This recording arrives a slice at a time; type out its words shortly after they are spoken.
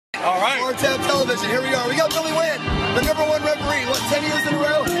All right. BarTab Television. Here we are. We got Billy Wynn, the #1 referee. What, 10 years in a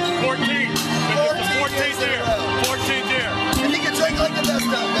row? 14. 14th year. 14th year. And he can drink like the best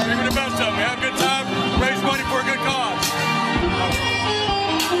of them, baby. We're the best of them. We have a good time. Raise money for a good cause.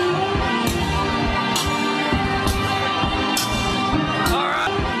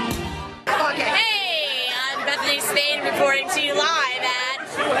 Reporting to you live at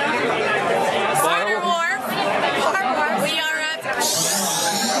Bar Wharf.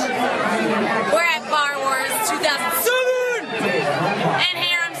 We're at Bar Wars 2007, and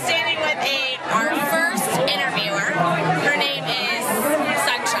here I'm standing with our first interviewer. Her name is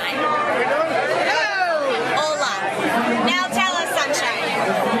Sunshine. Hello. Hola. Now tell us, Sunshine.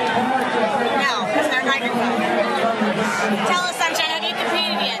 No, that's our microphone. Tell us, Sunshine, have you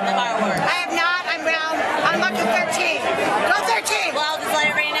competed yet in the Bar Wars? I have not. I'm lucky 13. Go 13! Well, just let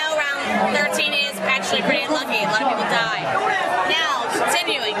everybody know, round 13 is actually pretty unlucky. A lot of people die. Now,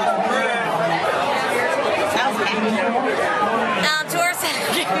 continuing. Tour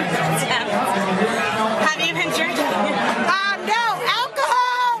second. Have you been drinking? No,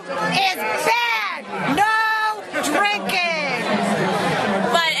 alcohol is bad. No drinking.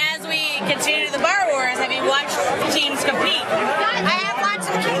 But as we continue the Bar Wars, have you watched teams compete? I have watched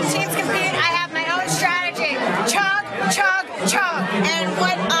some teams compete. I have my own strategy. Chug, chug, chug. And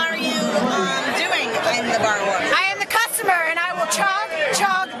what are you doing in the Bar Wars? I am the customer, and I will chug,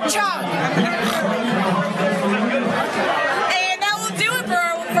 chug, chug. And that will do it for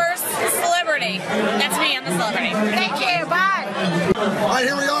our first celebrity. That's me, I'm the celebrity. Thank you, bye. All right,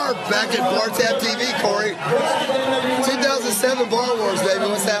 here we are, back at BarTab TV, Corey. 2007 Bar Wars, baby.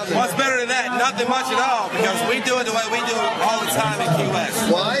 What's happening? What's better than that? Nothing much at all, because we do it the way we do it all the time in Key West.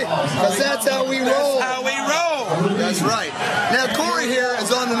 Why? Because that's how we roll. That's how we roll. That's right. Now, Corey here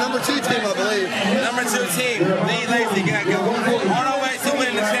is on the #2 team, I believe. #2 team, the Lazy Gecko. On our way to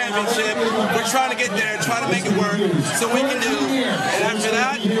win the championship. We're trying to get there, trying to make it work, so we can do. And after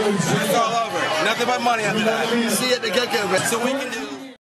that, it's all over. Nothing but money after that. See you at the Gecko. So we can do.